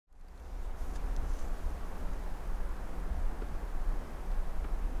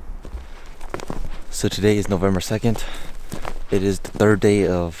So today is November 2nd. It is the third day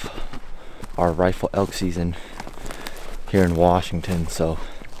of our rifle elk season here in Washington. So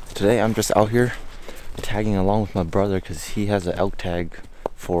today I'm just out here tagging along with my brother because he has an elk tag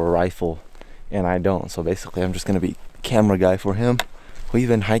for a rifle and I don't. So basically I'm just gonna be camera guy for him. We've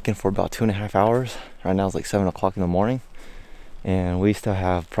been hiking for about 2.5 hours. Right now it's like 7 o'clock in the morning and we still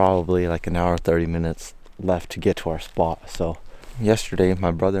have probably like an hour 30 minutes left to get to our spot. So yesterday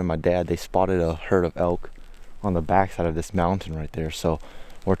my brother and my dad, they spotted a herd of elk on the backside of this mountain right there. So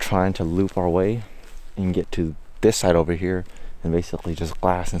we're trying to loop our way and get to this side over here and basically just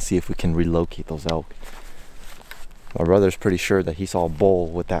glass and see if we can relocate those elk. My brother's pretty sure that he saw a bull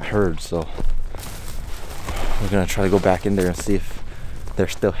with that herd, so we're gonna try to go back in there and see if they're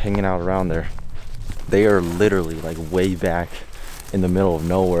still hanging out around there. They are literally like way back in the middle of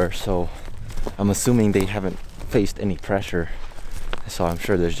nowhere, so I'm assuming they haven't faced any pressure, so I'm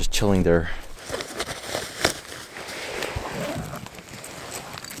sure they're just chilling there.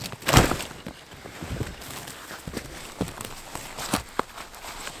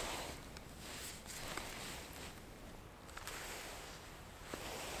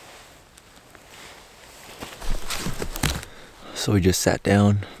 So we just sat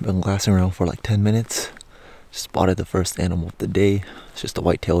down, been glassing around for like 10 minutes. Spotted the first animal of the day. It's just a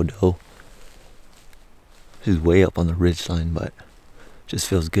whitetail doe. She's way up on the ridge line, but just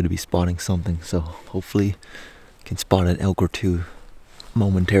feels good to be spotting something. So hopefully can spot an elk or two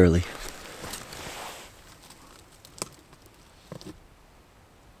momentarily.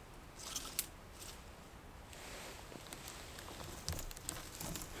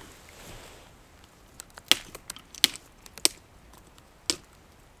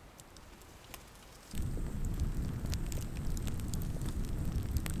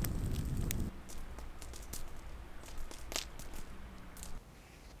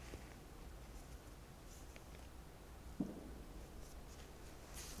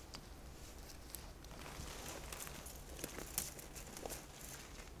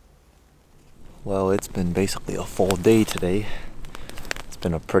 Well, it's been basically a full day today. It's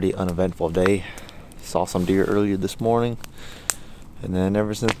been a pretty uneventful day. Saw some deer earlier this morning, and then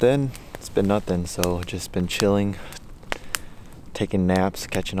ever since then, it's been nothing. So just been chilling, taking naps,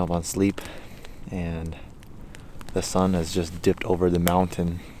 catching up on sleep, and the sun has just dipped over the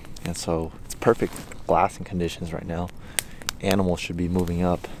mountain, and so it's perfect glassing conditions right now. Animals should be moving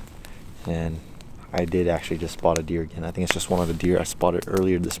up, and I did actually just spot a deer again. I think it's just one of the deer I spotted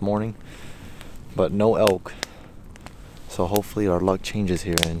earlier this morning, but no elk. So hopefully our luck changes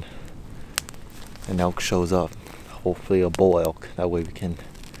here and an elk shows up. Hopefully a bull elk. That way we can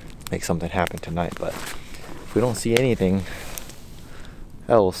make something happen tonight. But if we don't see anything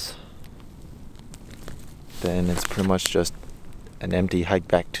else, then it's pretty much just an empty hike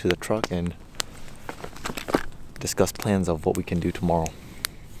back to the truck and discuss plans of what we can do tomorrow.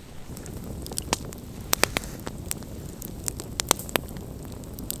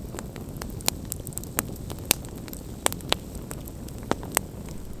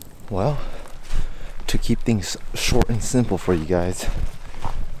 Well, to keep things short and simple for you guys,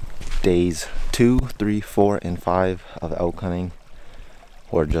 days 2, 3, 4, and 5 of elk hunting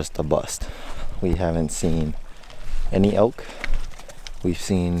were just a bust. We haven't seen any elk. We've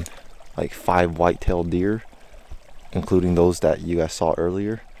seen like 5 white-tailed deer, including those that you guys saw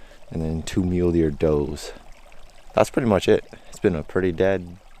earlier, and then 2 mule deer does. That's pretty much it. It's been a pretty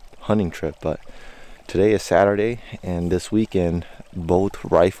dead hunting trip, but today is Saturday, and this weekend both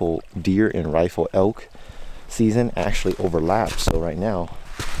rifle deer and rifle elk season actually overlap. So right now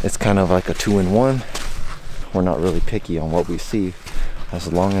it's kind of like a 2-in-1. We're not really picky on what we see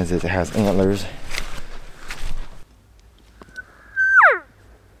as long as it has antlers.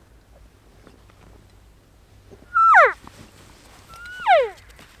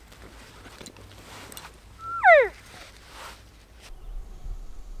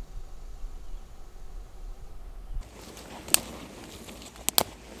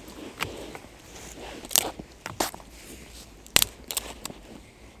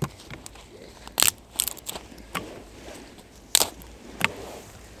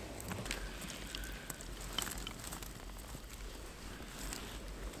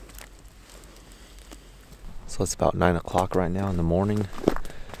 So it's about 9 o'clock right now in the morning.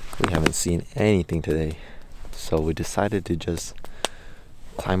 We haven't seen anything today. So we decided to just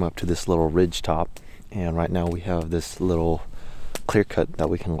climb up to this little ridge top. And right now we have this little clear cut that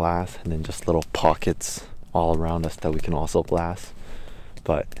we can glass, and then just little pockets all around us that we can also glass.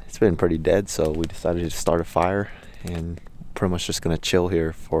 But it's been pretty dead, so we decided to start a fire and pretty much just gonna chill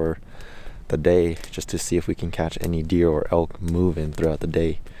here for the day just to see if we can catch any deer or elk moving throughout the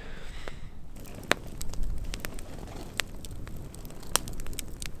day.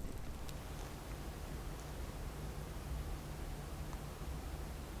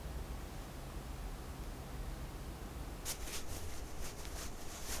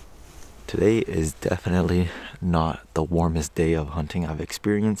 Today is definitely not the warmest day of hunting I've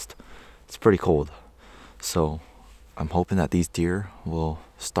experienced. It's pretty cold. So I'm hoping that these deer will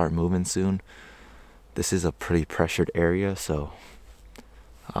start moving soon. This is a pretty pressured area, so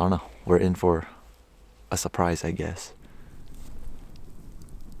I don't know. We're in for a surprise, I guess.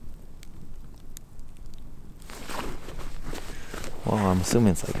 Well, I'm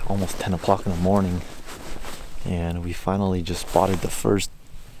assuming it's like almost 10 o'clock in the morning, and we finally just spotted the first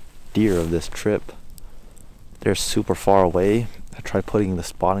deer of this trip. They're super far away. I tried putting the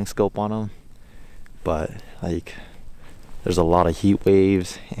spotting scope on them, but like there's a lot of heat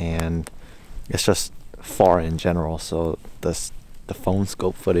waves and it's just far in general, so the phone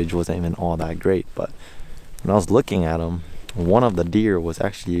scope footage wasn't even all that great. But when I was looking at them, one of the deer was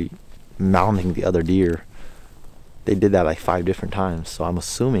actually mounting the other deer. They did that like 5 different times, so I'm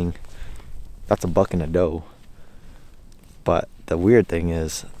assuming that's a buck and a doe. But the weird thing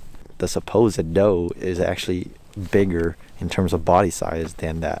is the supposed doe is actually bigger in terms of body size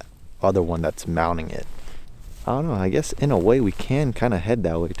than that other one that's mounting it. I don't know, I guess in a way we can kind of head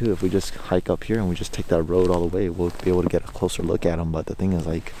that way too. If we just hike up here and we just take that road all the way, we'll be able to get a closer look at them. But the thing is,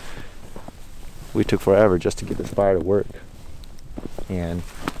 like, we took forever just to get this fire to work, and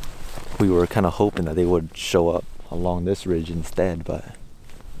we were kind of hoping that they would show up along this ridge instead, but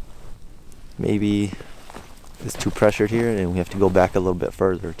maybe it's too pressured here and we have to go back a little bit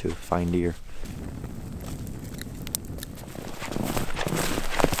further to find deer.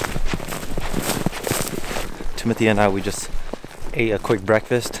 Timothy and I, we just ate a quick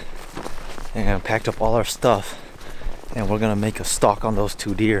breakfast and packed up all our stuff, and we're gonna make a stalk on those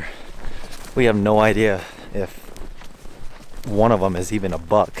 2 deer. We have no idea if one of them is even a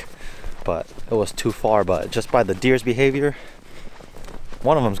buck, but it was too far. But just by the deer's behavior,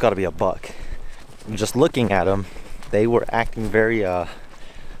 one of them's got to be a buck. Just looking at them, they were acting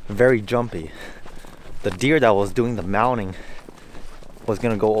very jumpy. The deer that was doing the mounting was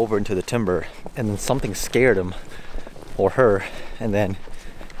gonna go over into the timber, and then something scared him or her, and then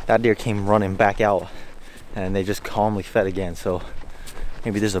that deer came running back out, and they just calmly fed again. So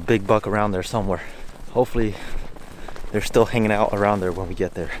maybe there's a big buck around there somewhere. Hopefully they're still hanging out around there when we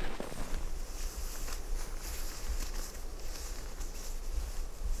get there.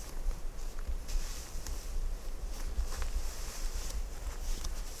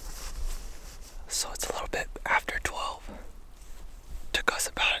 So it's a little bit after 12. Took us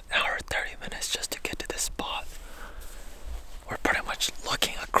about an hour 30 minutes just to get to this spot. We're pretty much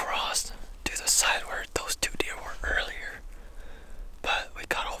looking across to the side where those 2 deer were earlier. But we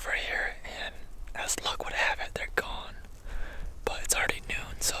got over here, and as luck would have it, they're gone. But it's already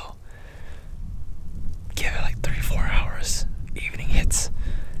noon, so give it like 3-4 hours. Evening hits,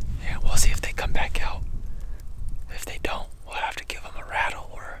 and we'll see if they come back out. If they don't, we'll have to give them a rattle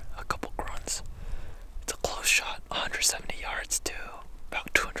or a couple grunts. It's a close shot, 170 yards to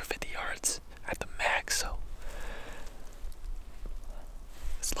about 250 yards at the max, so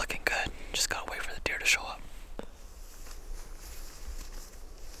it's looking good. Just gotta wait for the deer to show up.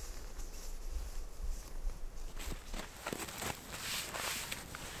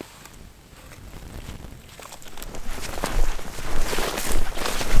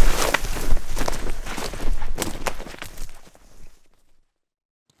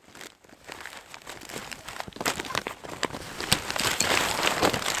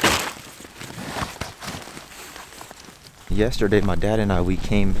 Yesterday my dad and I, we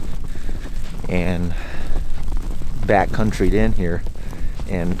came and backcountry'd in here,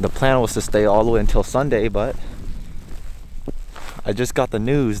 and the plan was to stay all the way until Sunday, but I just got the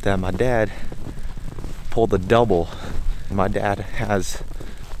news that my dad pulled a double. My dad has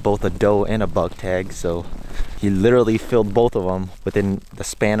both a doe and a buck tag, so he literally filled both of them within the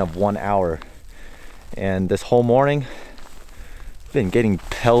span of 1 hour. And this whole morning I've been getting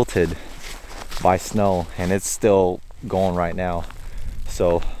pelted by snow, and it's still going right now.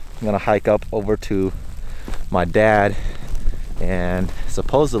 So I'm gonna hike up over to my dad, and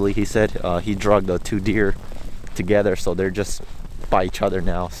supposedly he said he drugged the 2 deer together, so they're just by each other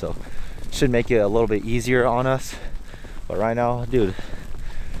now, so should make it a little bit easier on us. But right now, dude,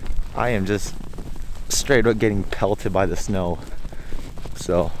 I am just straight up getting pelted by the snow.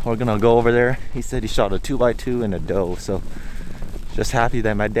 So we're gonna go over there. He said he shot a 2x2 and a doe, so just happy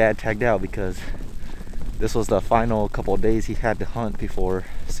that my dad tagged out, because this was the final couple of days he had to hunt before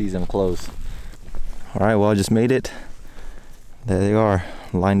season closed. All right, well, I just made it. There they are,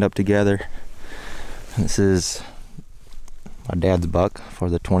 lined up together. This is my dad's buck for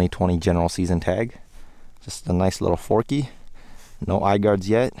the 2020 general season tag. Just a nice little forky. No eye guards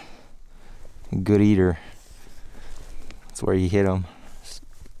yet. Good eater. That's where he hit him.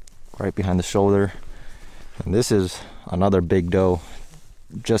 right behind the shoulder. And this is another big doe,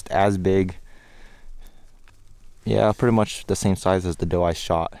 just as big. Yeah, pretty much the same size as the doe I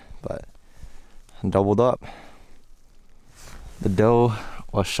shot, but doubled up. The doe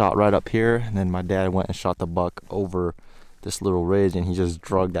was shot right up here, and then my dad went and shot the buck over this little ridge, and he just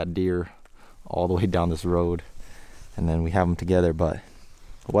dragged that deer all the way down this road. And then we have them together, but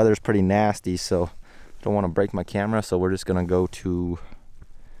the weather's pretty nasty, so I don't want to break my camera, so we're just gonna go to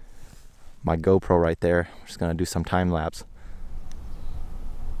my GoPro right there. We're just gonna do some time lapse.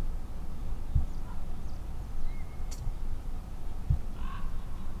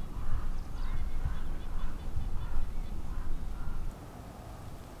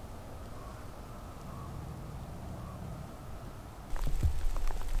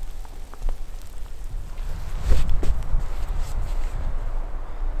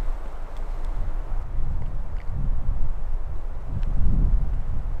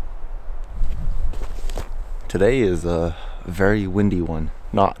 Today is a very windy one.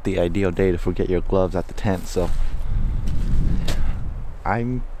 Not the ideal day to forget your gloves at the tent, so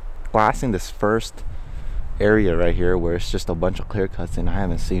I'm glassing this first area right here where it's just a bunch of clear cuts, and I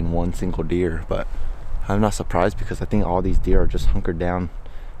haven't seen one single deer, but I'm not surprised because I think all these deer are just hunkered down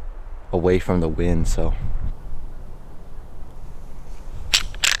away from the wind. So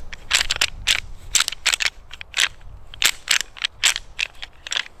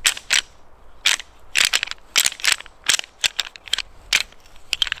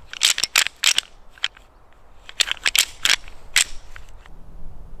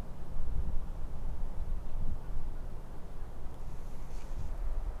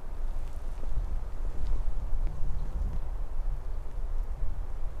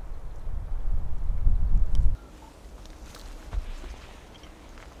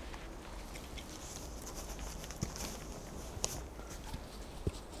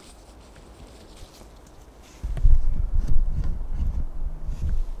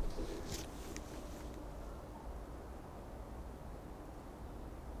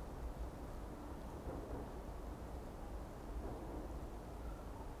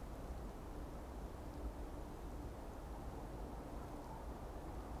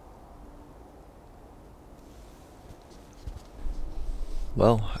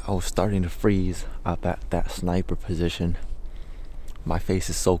well, I was starting to freeze up at that sniper position. My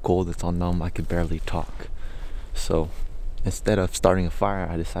face is so cold, it's all numb, I could barely talk. So instead of starting a fire,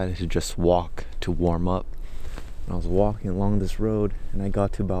 I decided to just walk to warm up. And I was walking along this road, and I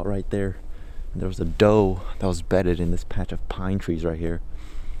got to about right there, and there was a doe that was bedded in this patch of pine trees right here.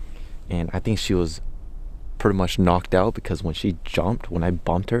 And I think she was pretty much knocked out, because when she jumped, when I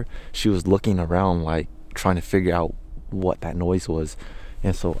bumped her, she was looking around like trying to figure out what that noise was.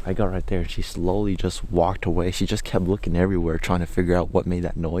 And so I got right there, and she slowly just walked away. She just kept looking everywhere trying to figure out what made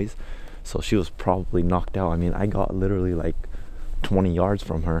that noise. So she was probably knocked out. I mean, I got literally like 20 yards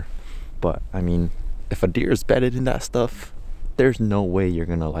from her. But I mean, if a deer is bedded in that stuff, there's no way you're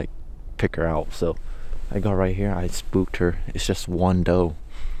gonna like pick her out. So I got right here, I spooked her. It's just one doe.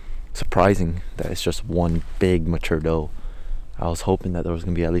 Surprising that it's just one big mature doe. I was hoping that there was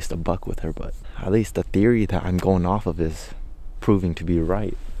gonna be at least a buck with her, but at least the theory that I'm going off of is proving to be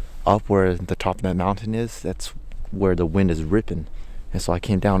right. Up where the top of that mountain is, that's where the wind is ripping. And so I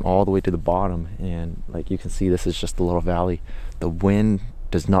came down all the way to the bottom, and like you can see, this is just a little valley. The wind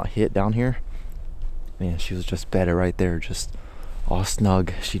does not hit down here. Man, she was just bedded right there, just all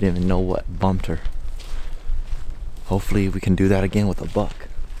snug. She didn't even know what bumped her. Hopefully we can do that again with a buck.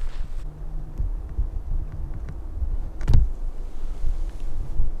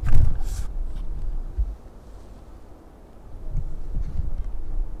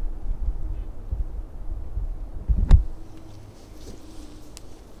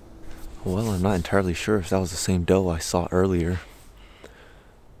 Well, I'm not entirely sure if that was the same doe I saw earlier.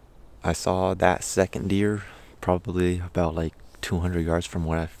 I saw that second deer probably about like 200 yards from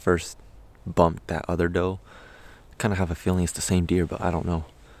where I first bumped that other doe. Kind of have a feeling it's the same deer, but I don't know.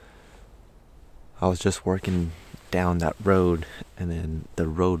 I was just working down that road, and then the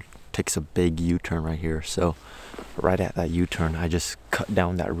road takes a big U-turn right here. So right at that U-turn, I just cut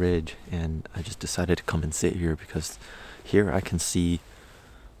down that ridge, and I just decided to come and sit here, because here I can see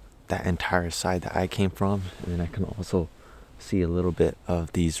that entire side that I came from, and then I can also see a little bit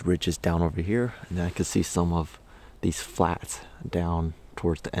of these ridges down over here, and then I can see some of these flats down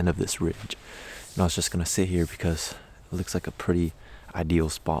towards the end of this ridge. And I was just gonna sit here because it looks like a pretty ideal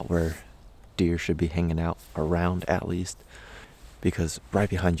spot where deer should be hanging out around, at least, because right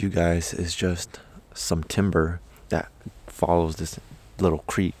behind you guys is just some timber that follows this little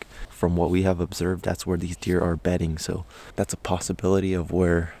creek. From what we have observed, that's where these deer are bedding, so that's a possibility of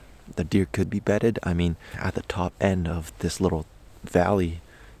where the deer could be bedded. I mean, at the top end of this little valley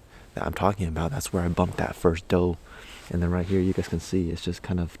that I'm talking about, that's where I bumped that first doe. And then right here, you guys can see it's just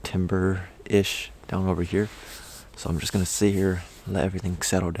kind of timber-ish down over here. So I'm just gonna sit here, let everything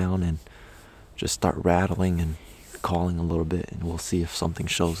settle down, and just start rattling and calling a little bit, and we'll see if something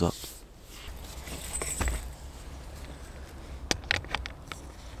shows up.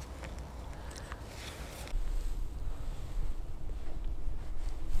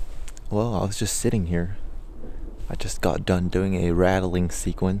 Well, I was just sitting here. I just got done doing a rattling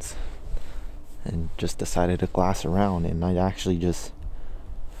sequence and just decided to glass around, and I actually just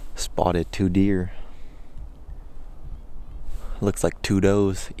spotted 2 deer. Looks like 2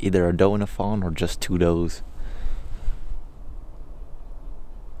 does, either a doe and a fawn or just 2 does.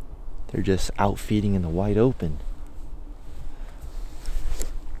 They're just out feeding in the wide open.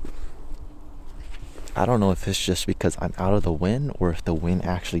 I don't know if it's just because I'm out of the wind or if the wind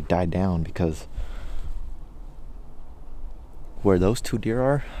actually died down, because where those 2 deer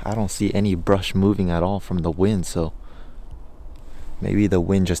are, I don't see any brush moving at all from the wind, so maybe the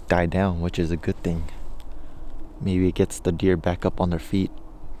wind just died down, which is a good thing. Maybe it gets the deer back up on their feet,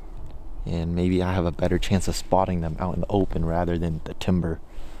 and maybe I have a better chance of spotting them out in the open rather than the timber.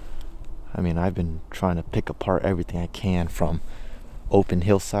 I mean, I've been trying to pick apart everything I can, from open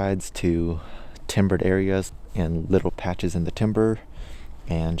hillsides to timbered areas and little patches in the timber,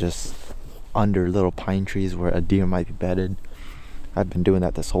 and just under little pine trees where a deer might be bedded. I've been doing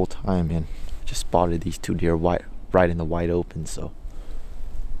that this whole time, and just spotted these 2 deer right in the wide open, so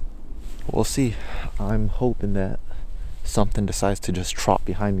we'll see. I'm hoping that something decides to just trot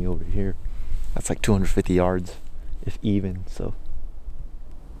behind me over here. That's like 250 yards, if even, so.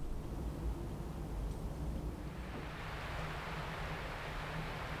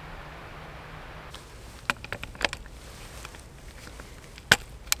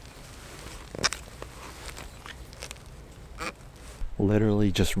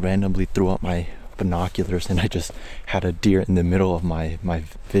 Literally just randomly threw up my binoculars, and I just had a deer in the middle of my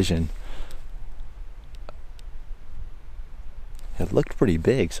vision. It looked pretty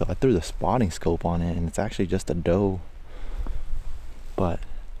big, so I threw the spotting scope on it, and it's actually just a doe. But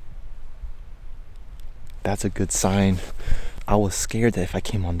that's a good sign. I was scared that if I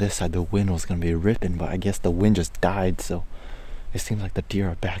came on this side, the wind was gonna be ripping, but I guess the wind just died, so it seems like the deer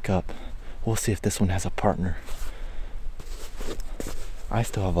are back up. We'll see if this one has a partner. I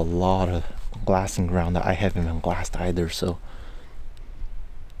still have a lot of glassing ground that I haven't been glassed either, so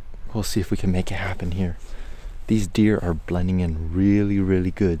we'll see if we can make it happen here. These deer are blending in really,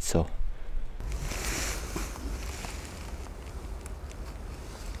 really good, so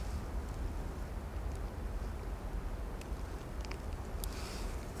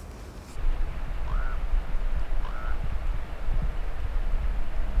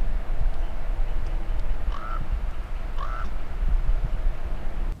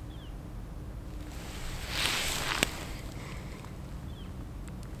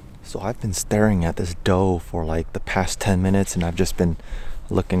I've been staring at this doe for like the past 10 minutes, and I've just been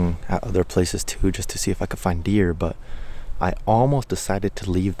looking at other places too, just to see if I could find deer. But I almost decided to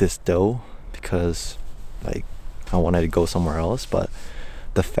leave this doe because like I wanted to go somewhere else, but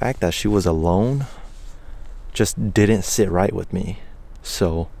the fact that she was alone just didn't sit right with me.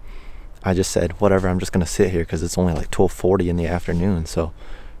 So I just said, whatever, I'm just gonna sit here because it's only like 12:40 in the afternoon. So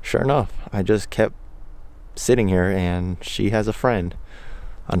sure enough, I just kept sitting here, and she has a friend.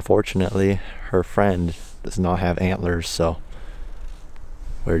 Unfortunately, her friend does not have antlers, so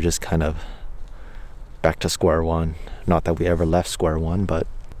we're just kind of back to square one. Not that we ever left square one, but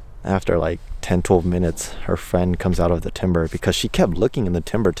after like 10-12 minutes, her friend comes out of the timber, because she kept looking in the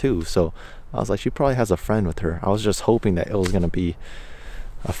timber too. So I was like, she probably has a friend with her. I was just hoping that it was gonna be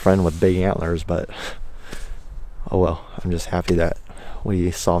a friend with big antlers, but oh well. I'm just happy that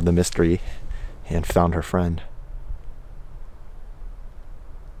we solved the mystery and found her friend.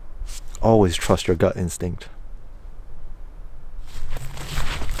 Always trust your gut instinct.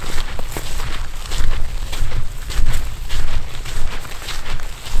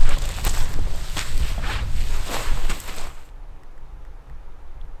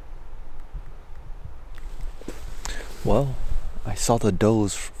 Well, I saw the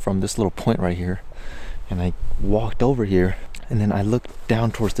does from this little point right here, and I walked over here, and then I looked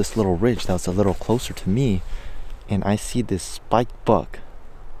down towards this little ridge that was a little closer to me, and I see this spiked buck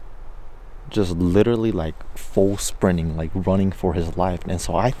just literally like full sprinting, like running for his life. And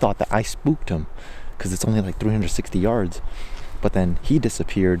so I thought that I spooked him because it's only like 360 yards, but then he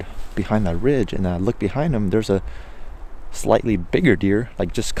disappeared behind that ridge, and then I looked behind him, there's a slightly bigger deer,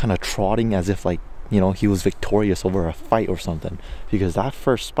 like just kind of trotting as if like you know, he was victorious over a fight or something, because that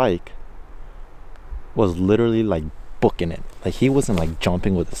first spike was literally like booking it. Like he wasn't like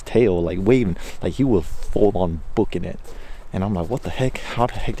jumping with his tail, like waving, like he was full on booking it. And I'm like, what the heck? How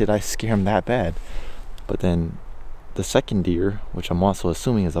the heck did I scare him that bad? But then the second deer, which I'm also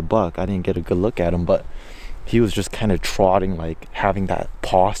assuming is a buck, I didn't get a good look at him, but he was just kind of trotting, like having that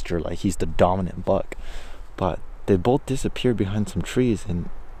posture like he's the dominant buck. But they both disappeared behind some trees, and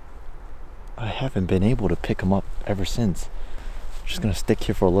I haven't been able to pick them up ever since. I'm just gonna stick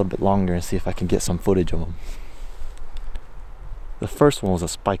here for a little bit longer and see if I can get some footage of them. The first one was a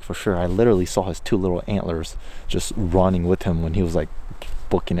spike for sure. I literally saw his two little antlers just running with him when he was like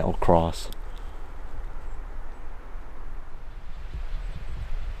booking it across.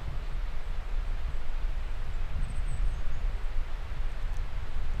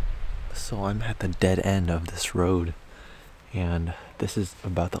 So I'm at the dead end of this road, and this is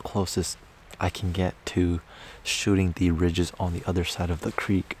about the closest I can get to shooting the ridges on the other side of the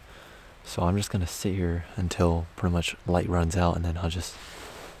creek. So I'm just gonna sit here until pretty much light runs out, and then I'll just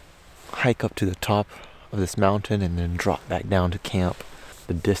hike up to the top of this mountain and then drop back down to camp.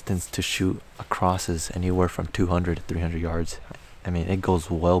 The distance to shoot across is anywhere from 200 to 300 yards. I mean, it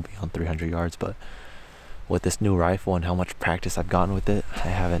goes well beyond 300 yards, but with this new rifle and how much practice I've gotten with it, I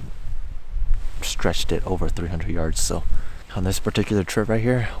haven't stretched it over 300 yards. So on this particular trip right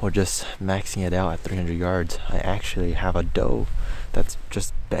here, we're just maxing it out at 300 yards. I actually have a doe that's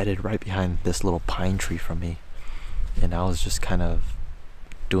just bedded right behind this little pine tree from me, and I was just kind of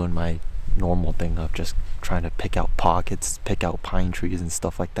doing my normal thing of just trying to pick out pockets, pick out pine trees and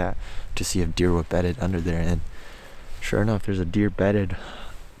stuff like that to see if deer were bedded under there. And sure enough, there's a deer bedded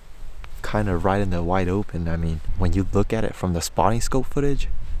kind of right in the wide open. I mean, when you look at it from the spotting scope footage,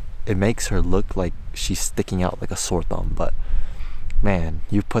 it makes her look like she's sticking out like a sore thumb, but man,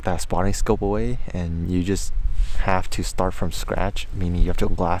 you put that spotting scope away and you just have to start from scratch, meaning you have to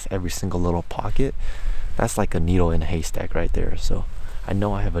glass every single little pocket. That's like a needle in a haystack right there. So I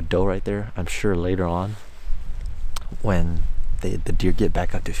know I have a doe right there. I'm sure later on when the deer get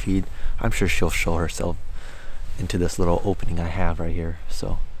back up to feed, I'm sure she'll show herself into this little opening I have right here.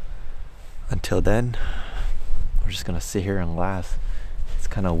 So until then, we're just gonna sit here and glass. It's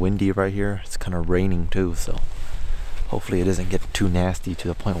kind of windy right here. It's kind of raining too, so hopefully it doesn't get too nasty to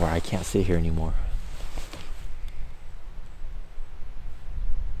the point where I can't sit here anymore.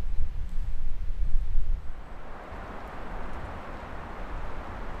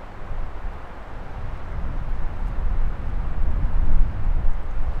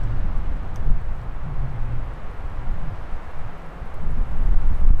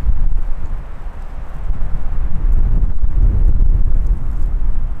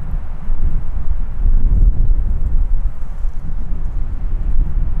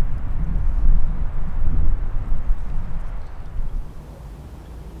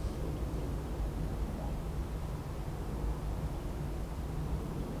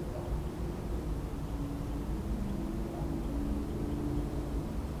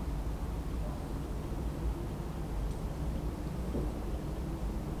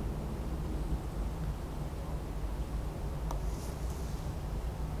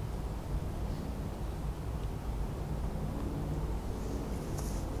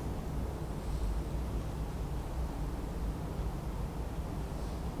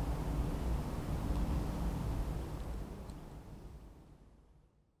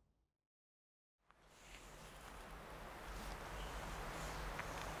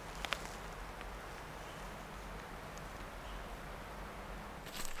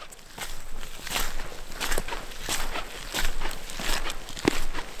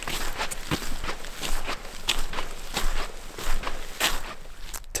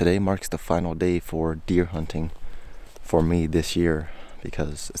 Today marks the final day for deer hunting for me this year,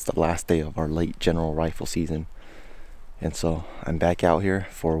 because it's the last day of our late general rifle season. And so I'm back out here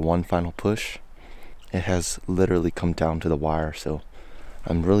for one final push. It has literally come down to the wire, so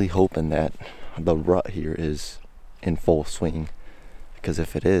I'm really hoping that the rut here is in full swing, because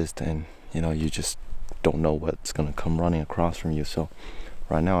if it is, then you know, you just don't know what's gonna come running across from you. So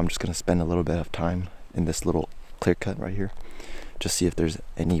right now I'm just gonna spend a little bit of time in this little clear cut right here, just see if there's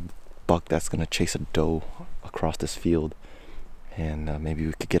any buck that's gonna chase a doe across this field, and maybe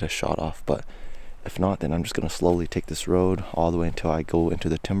we could get a shot off. But if not, then I'm just gonna slowly take this road all the way until I go into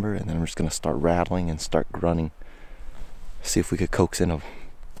the timber, and then I'm just gonna start rattling and start grunting, see if we could coax in a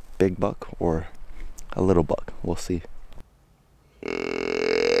big buck or a little buck. We'll see.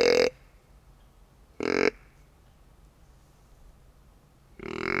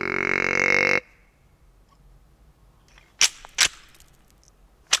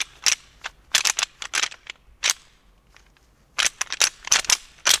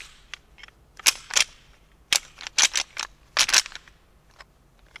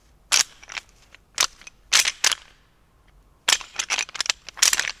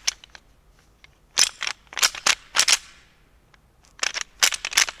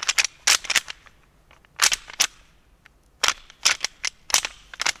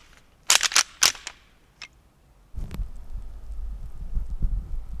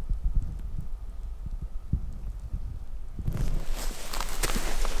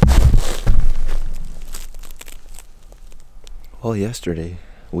 Well, yesterday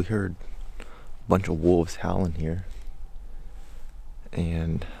we heard a bunch of wolves howling here,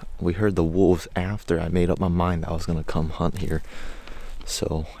 and we heard the wolves after I made up my mind that I was gonna come hunt here.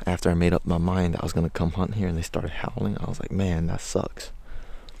 So after I made up my mind that I was gonna come hunt here and they started howling, I was like, man, that sucks.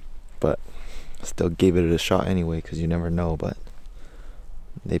 But I still gave it a shot anyway, because you never know. But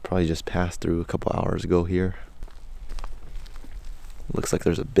they probably just passed through a couple hours ago here. Looks like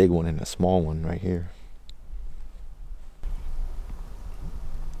there's a big one and a small one right here.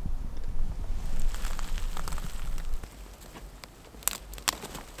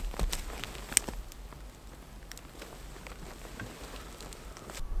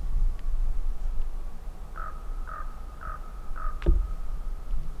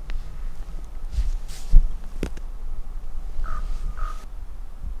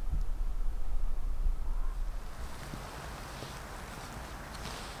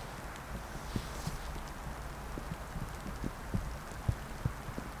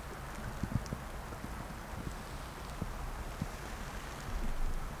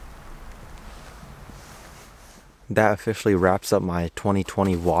 That officially wraps up my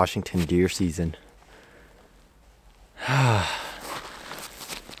 2020 Washington deer season.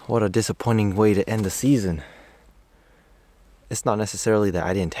 What a disappointing way to end the season. It's not necessarily that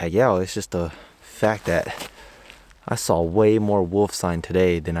I didn't tag out, it's just the fact that I saw way more wolf sign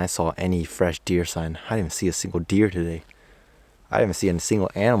today than I saw any fresh deer sign. I didn't even see a single deer today. I didn't even see a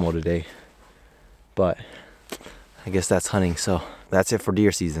single animal today. But I guess that's hunting, so that's it for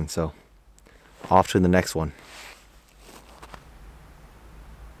deer season, so off to the next one.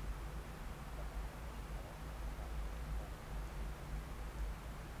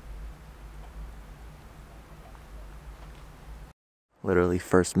 Literally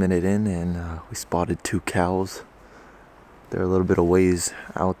first minute in, and we spotted 2 cows. They're a little bit of ways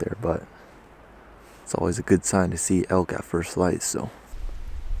out there, but it's always a good sign to see elk at first light, so